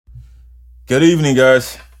Good evening,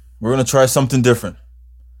 guys. We're going to try something different.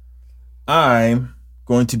 I'm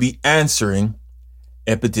going to be answering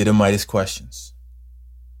epididymitis questions.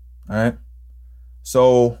 All right.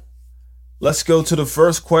 So let's go to the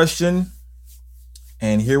first question.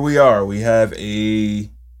 And here we are. We have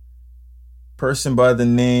a person by the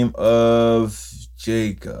name of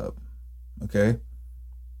Jacob. Okay.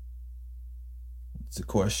 What's the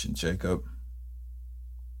question, Jacob?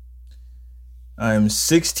 I'm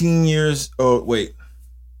 16 years old. Wait.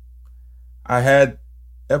 I had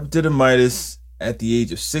epididymitis at the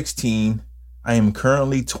age of 16. I am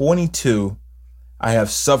currently 22. I have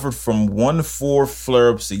suffered from 1 to 4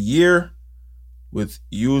 flare-ups a year with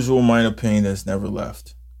usual minor pain that's never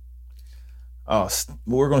left.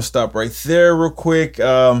 We're going to stop right there real quick.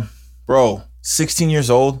 Bro, 16 years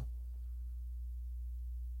old?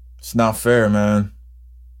 It's not fair, man.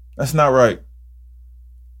 That's not right.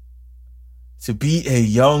 To be a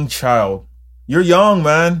young child. You're young,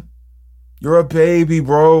 man. You're a baby,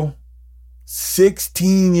 bro.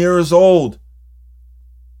 16 years old.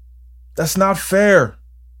 That's not fair.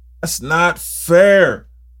 That's not fair.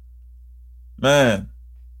 Man.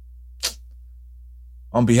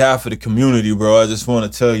 On behalf of the community, bro, I just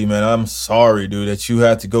want to tell you, man, I'm sorry, dude, that you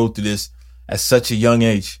had to go through this at such a young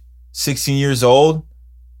age. 16 years old?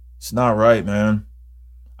 It's not right, man.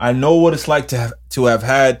 I know what it's like to have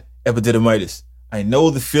had epididymitis. I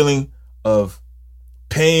know the feeling of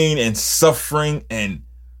pain and suffering and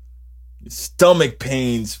stomach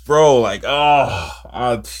pains, bro. Like,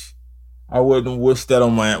 I wouldn't wish that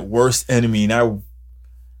on my worst enemy. And I'm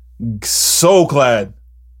so glad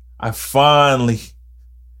I finally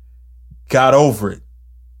got over it.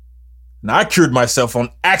 And I cured myself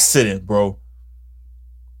on accident, bro.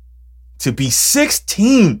 To be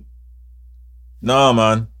 16. Nah,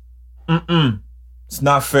 man. It's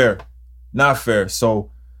not fair. Not fair.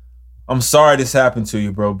 So I'm sorry this happened to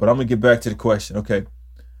you, bro, but I'm going to get back to the question. Okay.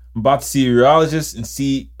 I'm about to see a urologist and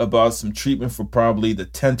see about some treatment for probably the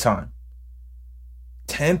 10th time.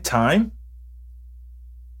 10th time?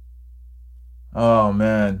 Oh,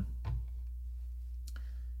 man.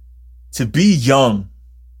 To be young,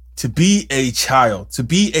 to be a child, to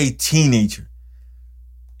be a teenager,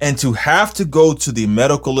 and to have to go to the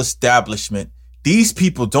medical establishment. These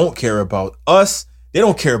people don't care about us. They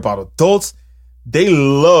don't care about adults. They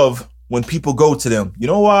love when people go to them. You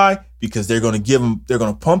know why? Because they're going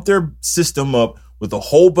to pump their system up with a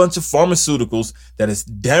whole bunch of pharmaceuticals that is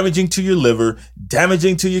damaging to your liver,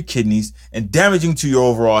 damaging to your kidneys, and damaging to your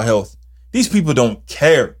overall health. These people don't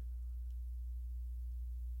care.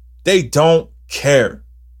 They don't care.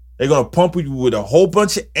 They're going to pump you with a whole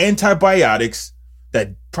bunch of antibiotics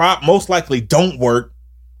that most likely don't work.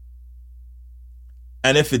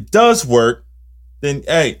 And if it does work, then,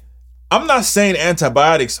 hey, I'm not saying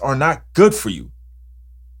antibiotics are not good for you.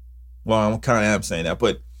 Well, I'm kind of am saying that,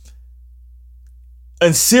 but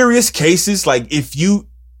in serious cases, like if you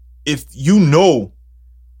know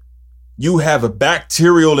you have a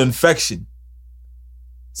bacterial infection,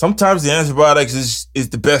 sometimes the antibiotics is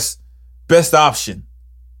the best option.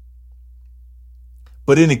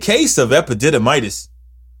 But in the case of epididymitis,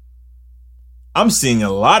 I'm seeing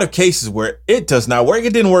a lot of cases where it does not work.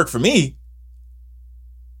 It didn't work for me.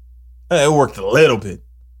 It worked a little bit.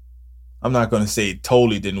 I'm not going to say it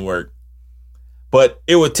totally didn't work. But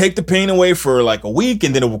it would take the pain away for like a week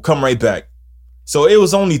and then it would come right back. So it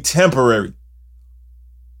was only temporary.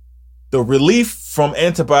 The relief from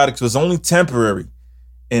antibiotics was only temporary.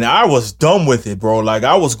 And I was done with it, bro. Like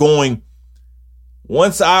I was going,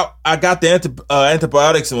 once I got the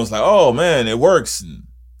antibiotics and was like, oh man, it works. And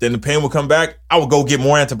then the pain would come back. I would go get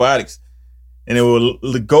more antibiotics. And it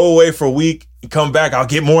would go away for a week and come back. I'll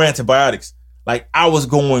get more antibiotics. Like I was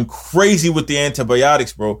going crazy with the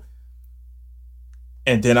antibiotics, bro.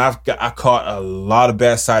 And then I caught a lot of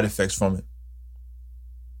bad side effects from it.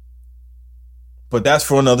 But that's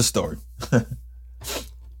for another story.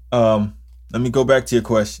 Let me go back to your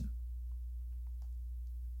question.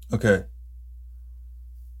 Okay.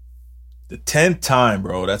 The 10th time,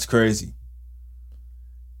 bro. That's crazy.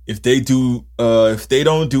 If they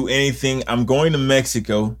don't do anything, I'm going to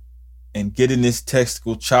Mexico and getting this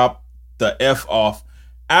testicle chopped the F off.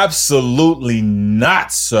 Absolutely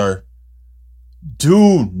not, sir.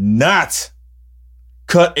 Do not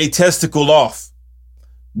cut a testicle off.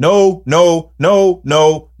 No.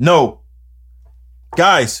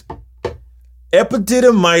 Guys,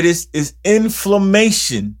 epididymitis is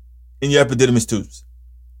inflammation in your epididymis tubes.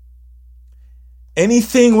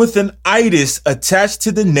 Anything with an itis attached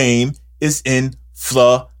to the name is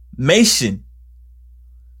inflammation.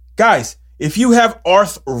 Guys, if you have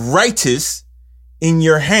arthritis in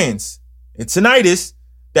your hands, It's an itis.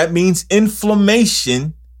 That means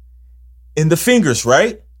inflammation in the fingers,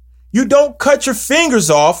 right? You don't cut your fingers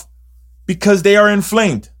off because they are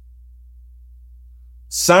inflamed.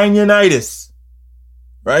 Sinusitis,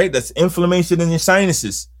 right? That's inflammation in your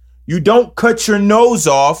sinuses. You don't cut your nose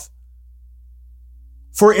off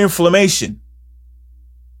for inflammation.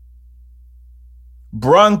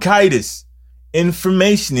 Bronchitis,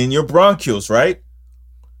 inflammation in your bronchioles, right?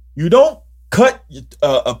 You don't cut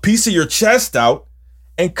a piece of your chest out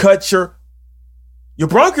and cut your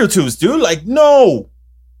bronchial tubes, dude. Like, no.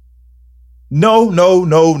 No.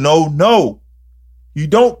 You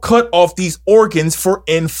don't cut off these organs for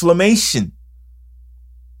inflammation.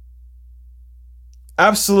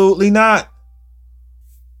 Absolutely not.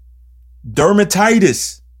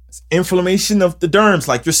 Dermatitis, it's inflammation of the derms,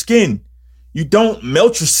 like your skin. You don't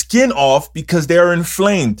melt your skin off because they are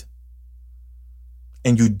inflamed.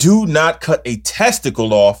 And you do not cut a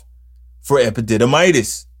testicle off for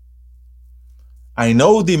epididymitis. I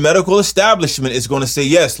know the medical establishment is going to say,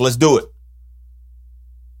 yes, let's do it.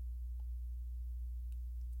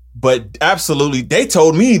 But absolutely, they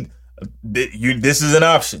told me this is an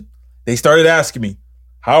option. They started asking me,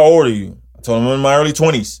 how old are you? I told them I'm in my early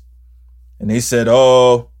 20s. And they said,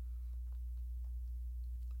 do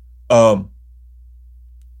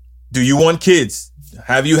you want kids?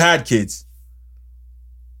 Have you had kids?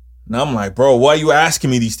 And I'm like, bro, why are you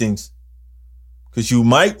asking me these things? Because you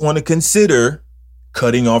might want to consider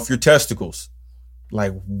cutting off your testicles.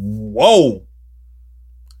 Like, whoa.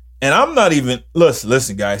 And I'm not even,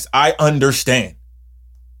 listen, guys, I understand.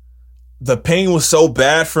 The pain was so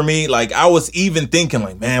bad for me. Like, I was even thinking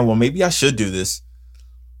like, man, well, maybe I should do this.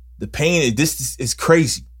 The pain, this is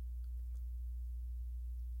crazy.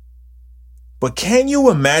 But can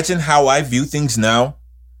you imagine how I view things now,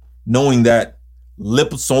 knowing that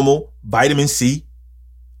liposomal vitamin C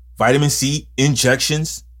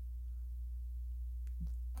injections,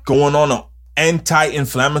 going on an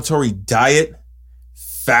anti-inflammatory diet,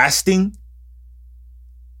 fasting,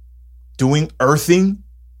 doing earthing,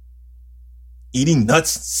 eating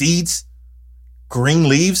nuts, seeds, green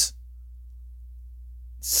leaves,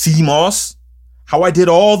 sea moss, how I did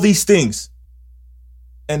all these things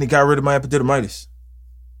and it got rid of my epididymitis,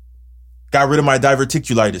 got rid of my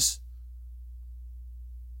diverticulitis.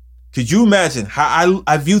 Could you imagine how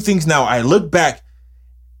I view things now? I look back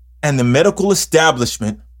and the medical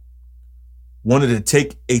establishment wanted to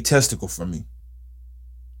take a testicle from me.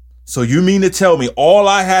 So you mean to tell me all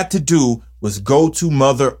I had to do was go to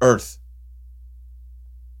Mother Earth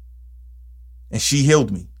and she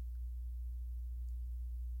healed me?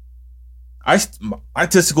 My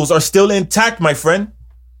testicles are still intact, my friend.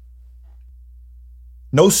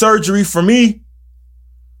 No surgery for me.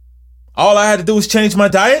 All I had to do was change my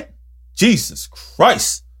diet. Jesus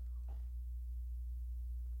Christ.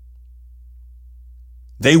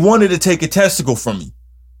 They wanted to take a testicle from me.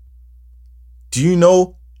 Do you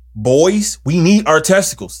know, boys, we need our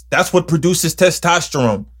testicles. That's what produces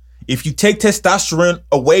testosterone. If you take testosterone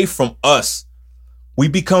away from us, we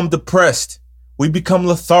become depressed. We become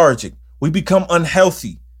lethargic. We become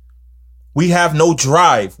unhealthy. We have no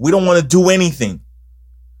drive. We don't want to do anything.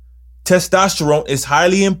 Testosterone is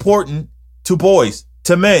highly important to boys,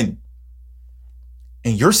 to men.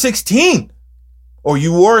 And you're 16, or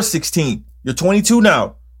you were 16. You're 22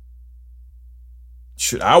 now.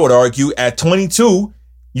 I would argue at 22,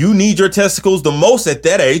 you need your testicles the most at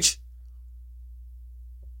that age.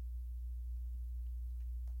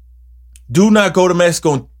 Do not go to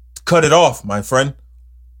Mexico and cut it off, my friend.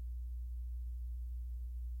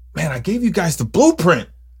 Man, I gave you guys the blueprint.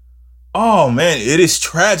 Oh, man, it is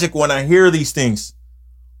tragic when I hear these things.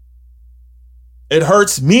 It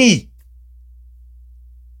hurts me.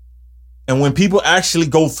 And when people actually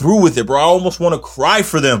go through with it, bro, I almost want to cry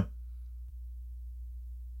for them.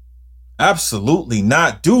 Absolutely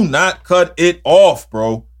not. Do not cut it off,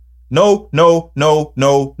 bro. No.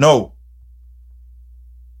 And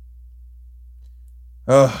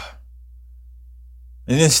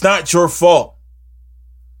it's not your fault.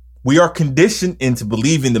 We are conditioned into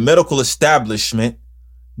believing the medical establishment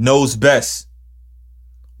knows best.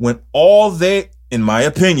 When all they, in my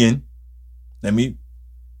opinion, let me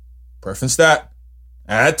preface that,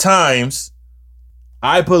 at times,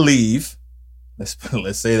 I believe,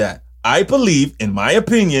 let's say that, I believe, in my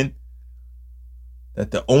opinion,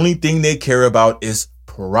 that the only thing they care about is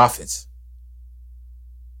profits.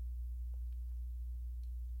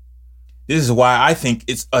 This is why I think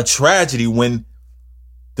it's a tragedy when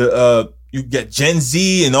you get Gen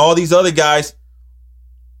Z and all these other guys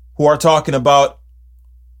who are talking about,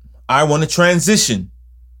 I want to transition.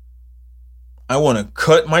 I want to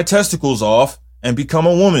cut my testicles off and become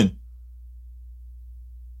a woman.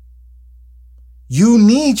 You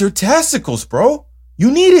need your testicles, bro.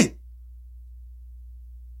 You need it.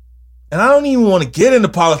 And I don't even want to get into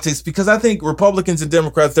politics because I think Republicans and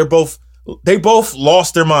Democrats, they both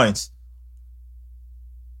lost their minds.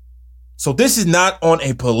 So this is not on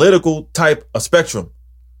a political type of spectrum.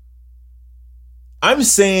 I'm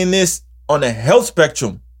saying this on a health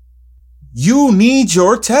spectrum. You need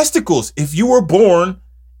your testicles if you were born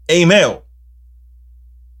a male.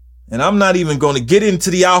 And I'm not even going to get into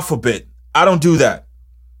the alphabet. I don't do that.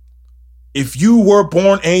 If you were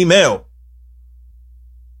born a male,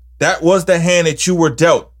 that was the hand that you were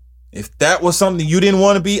dealt. If that was something you didn't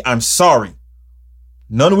want to be, I'm sorry.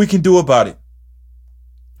 None we can do about it.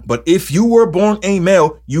 But if you were born a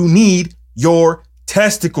male, you need your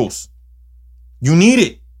testicles. You need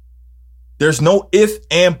it. There's no if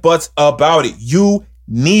and buts about it. You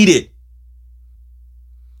need it.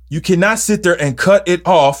 You cannot sit there and cut it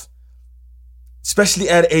off, especially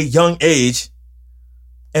at a young age,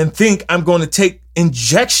 and think I'm going to take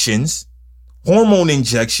injections, hormone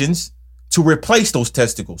injections, to replace those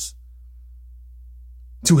testicles.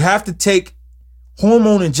 To have to take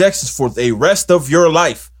hormone injections for the rest of your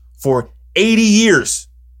life, for 80 years,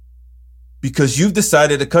 because you've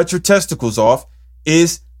decided to cut your testicles off,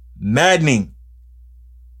 is maddening.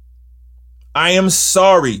 I am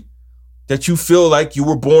sorry that you feel like you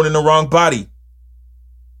were born in the wrong body.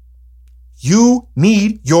 You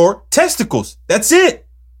need your testicles. That's it.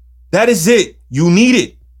 That is it. You need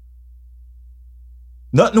it.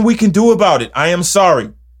 Nothing we can do about it. I am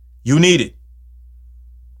sorry. You need it.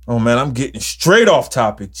 Oh man, I'm getting straight off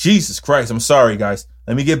topic. Jesus Christ. I'm sorry, guys.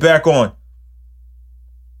 Let me get back on.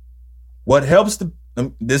 What helps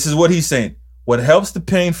this is what he's saying. What helps the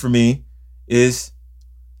pain for me is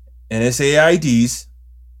NSAIDs,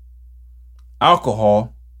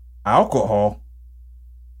 alcohol. I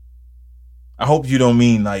hope you don't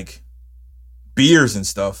mean like beers and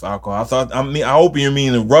stuff, alcohol. I hope you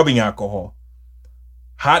mean rubbing alcohol.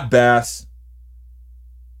 Hot baths.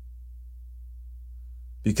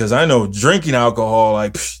 Because I know drinking alcohol,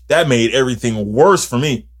 that made everything worse for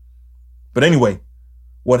me. But anyway,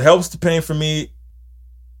 what helps the pain for me,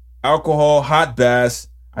 alcohol, hot baths.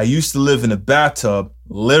 I used to live in a bathtub,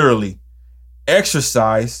 literally.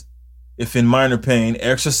 Exercise, if in minor pain.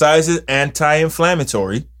 Exercise is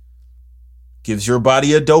anti-inflammatory. Gives your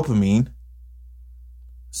body a dopamine.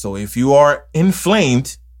 So if you are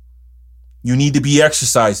inflamed, you need to be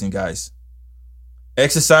exercising, guys.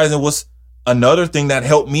 Exercising was another thing that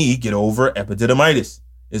helped me get over epididymitis.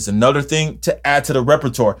 It's another thing to add to the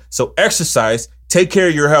repertoire. So exercise, take care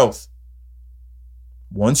of your health.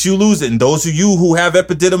 Once you lose it, and those of you who have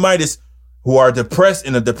epididymitis, who are depressed,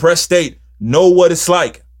 in a depressed state, know what it's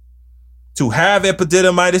like to have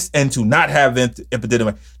epididymitis and to not have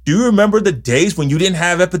epididymitis. Do you remember the days when you didn't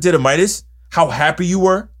have epididymitis? How happy you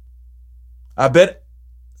were? I bet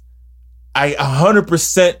I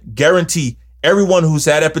 100% guarantee everyone who's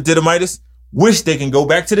had epididymitis wish they can go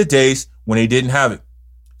back to the days when they didn't have it.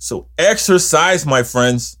 So exercise, my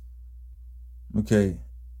friends. Okay.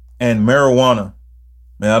 And marijuana.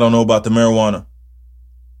 Man, I don't know about the marijuana.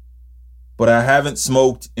 But I haven't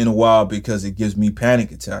smoked in a while because it gives me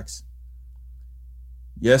panic attacks.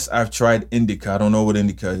 Yes, I've tried indica. I don't know what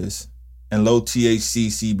indica is. And low THC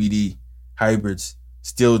CBD hybrids.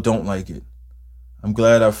 Still don't like it. I'm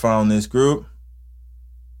glad I found this group.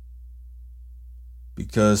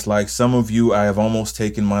 Because like some of you, I have almost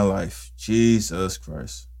taken my life. Jesus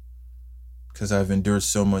Christ. Because I've endured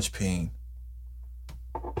so much pain.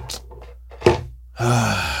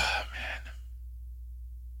 Ah, man.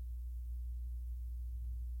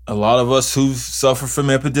 A lot of us who suffer from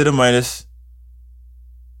epididymitis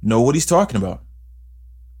know what he's talking about.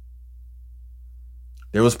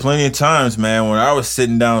 There was plenty of times, man, when I was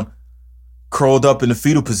sitting down, curled up in the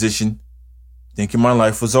fetal position, thinking my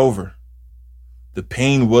life was over. The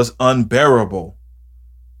pain was unbearable.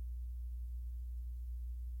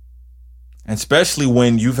 And especially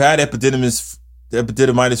when you've had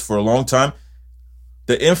epididymitis for a long time,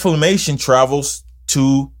 the inflammation travels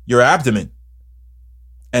to your abdomen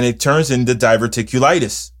and it turns into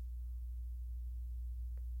diverticulitis.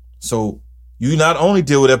 So you not only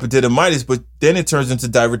deal with epididymitis, but then it turns into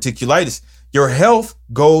diverticulitis. Your health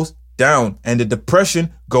goes down and the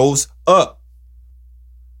depression goes up.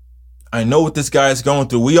 I know what this guy is going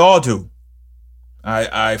through. We all do.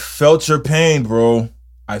 I felt your pain, bro.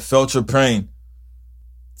 I felt your pain.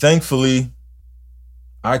 Thankfully,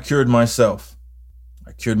 I cured myself.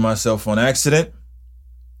 I cured myself on accident,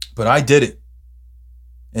 but I did it.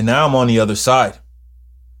 And now I'm on the other side.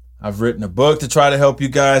 I've written a book to try to help you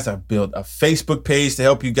guys. I've built a Facebook page to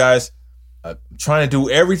help you guys. I'm trying to do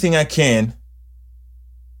everything I can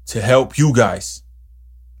to help you guys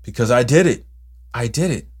because I did it. I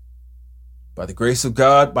did it. By the grace of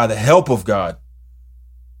God, by the help of God,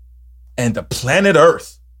 and the planet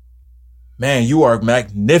Earth. Man, you are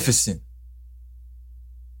magnificent.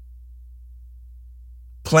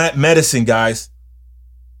 Plant medicine, guys.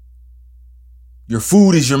 Your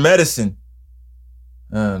food is your medicine.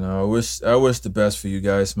 I don't know. I wish the best for you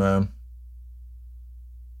guys, man.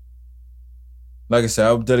 Like I said,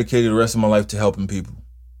 I'll dedicate the rest of my life to helping people.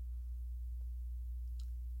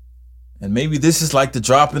 And maybe this is like the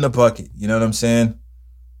drop in the bucket. You know what I'm saying?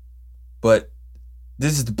 But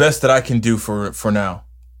this is the best that I can do for now.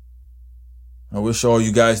 I wish all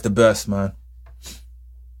you guys the best, man.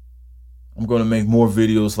 I'm going to make more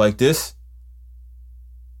videos like this.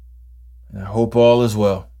 And I hope all is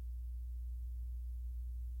well.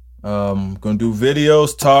 I'm going to do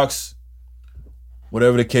videos, talks,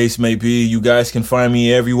 whatever the case may be. You guys can find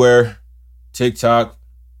me everywhere. TikTok,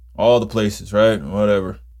 all the places, right?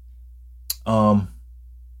 Whatever. I'm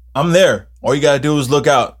there. All you got to do is look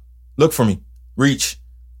out. Look for me. Reach.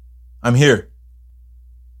 I'm here.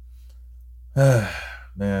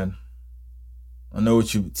 Man. I know what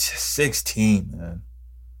 16, man.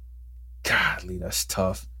 Godly, that's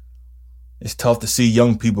tough. It's tough to see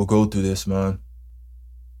young people go through this, man.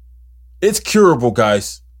 It's curable,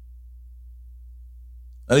 guys.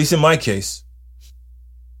 At least in my case.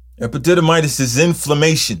 Epididymitis is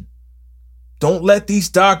inflammation. Don't let these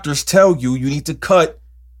doctors tell you need to cut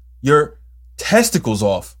your testicles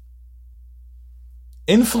off.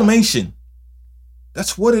 Inflammation.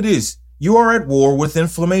 That's what it is. You are at war with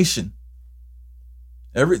inflammation.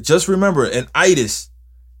 Just remember, an itis,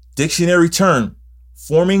 dictionary term,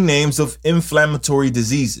 forming names of inflammatory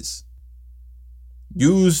diseases,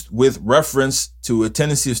 used with reference to a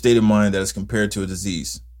tendency of state of mind that is compared to a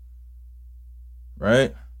disease.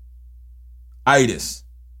 Right? Itis,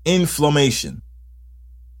 inflammation.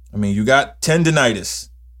 I mean, you got tendinitis.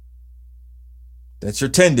 That's your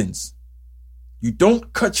tendons. You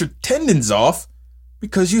don't cut your tendons off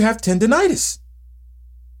because you have tendinitis.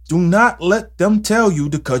 Do not let them tell you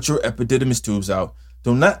to cut your epididymis tubes out.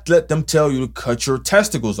 Do not let them tell you to cut your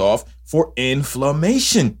testicles off for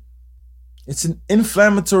inflammation. It's an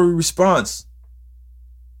inflammatory response.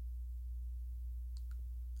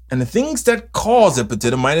 And the things that cause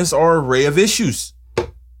epididymitis are an array of issues.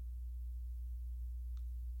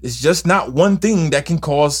 It's just not one thing that can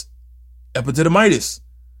cause epididymitis.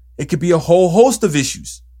 It could be a whole host of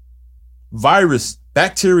issues. Virus,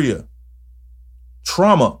 bacteria,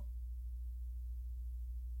 trauma,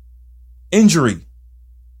 injury,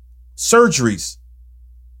 surgeries.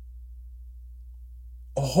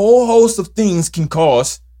 A whole host of things can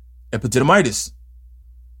cause epididymitis.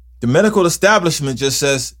 The medical establishment just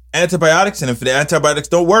says antibiotics, and if the antibiotics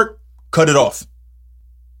don't work, cut it off.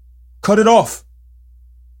 Cut it off.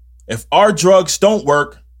 If our drugs don't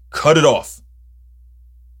work, cut it off.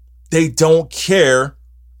 They don't care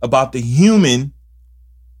about the human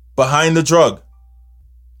behind the drug.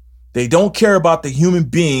 They don't care about the human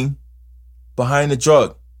being behind the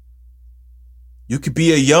drug. You could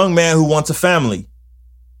be a young man who wants a family.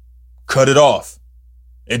 Cut it off.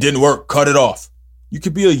 It didn't work. Cut it off. You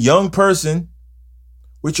could be a young person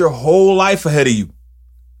with your whole life ahead of you.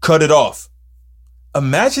 Cut it off.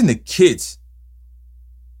 Imagine the kids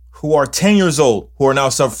who are 10 years old who are now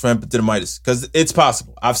suffering from epididymitis, because it's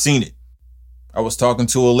possible. I've seen it. I was talking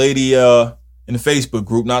to a lady in the Facebook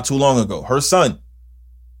group not too long ago. Her son,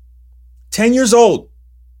 10 years old,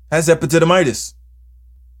 has epididymitis.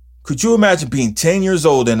 Could you imagine being 10 years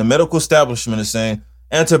old and the medical establishment is saying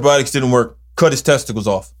antibiotics didn't work, cut his testicles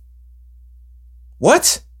off?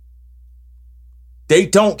 What? They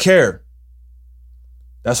don't care.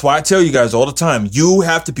 That's why I tell you guys all the time, you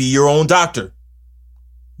have to be your own doctor.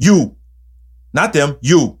 You, not them,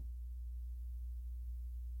 you.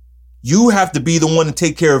 You have to be the one to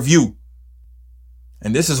take care of you.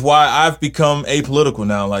 And this is why I've become apolitical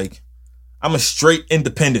now. Like, I'm a straight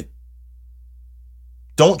independent.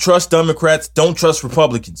 Don't trust Democrats. Don't trust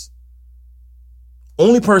Republicans.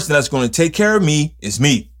 Only person that's going to take care of me is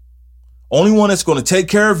me. Only one that's going to take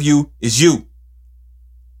care of you is you.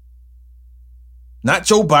 Not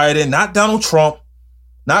Joe Biden, not Donald Trump,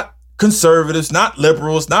 not conservatives, not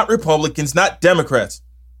liberals, not Republicans, not Democrats.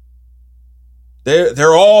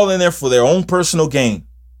 They're all in there for their own personal gain.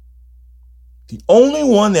 The only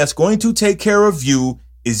one that's going to take care of you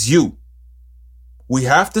is you. We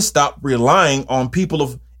have to stop relying on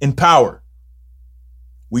people in power.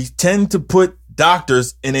 We tend to put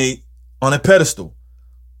doctors on a pedestal.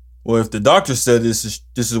 Well, if the doctor said this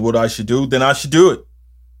is what I should do, then I should do it.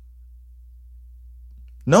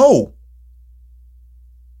 No.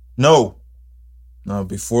 Now,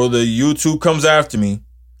 before the YouTube comes after me,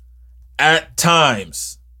 at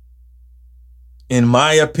times, in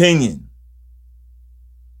my opinion,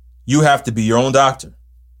 you have to be your own doctor.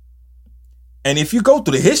 And if you go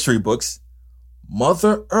through the history books,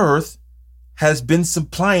 Mother Earth has been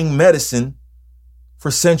supplying medicine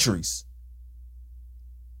for centuries.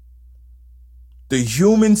 The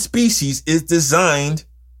human species is designed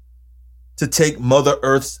to take Mother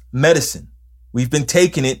Earth's medicine. We've been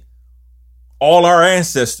taking it, all our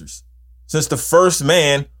ancestors, since the first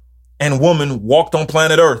man and woman walked on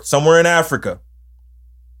planet Earth, somewhere in Africa.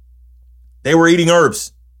 They were eating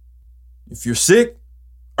herbs. If you're sick,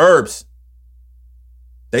 herbs.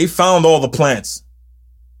 They found all the plants.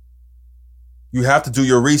 You have to do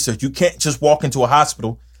your research. You can't just walk into a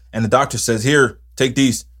hospital and the doctor says, here, take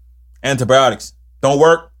these antibiotics. Don't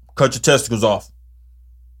work, cut your testicles off.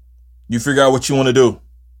 You figure out what you want to do.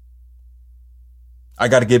 I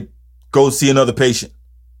got to go see another patient.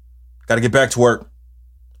 Got to get back to work.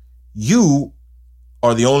 You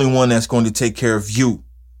are the only one that's going to take care of you.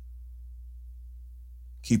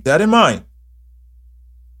 Keep that in mind.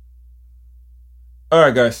 All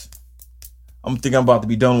right, guys. I'm about to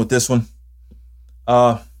be done with this one.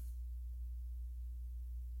 Like,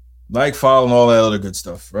 follow, and all that other good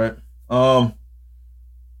stuff, right?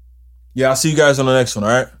 Yeah, I'll see you guys on the next one, all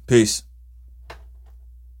right? Peace.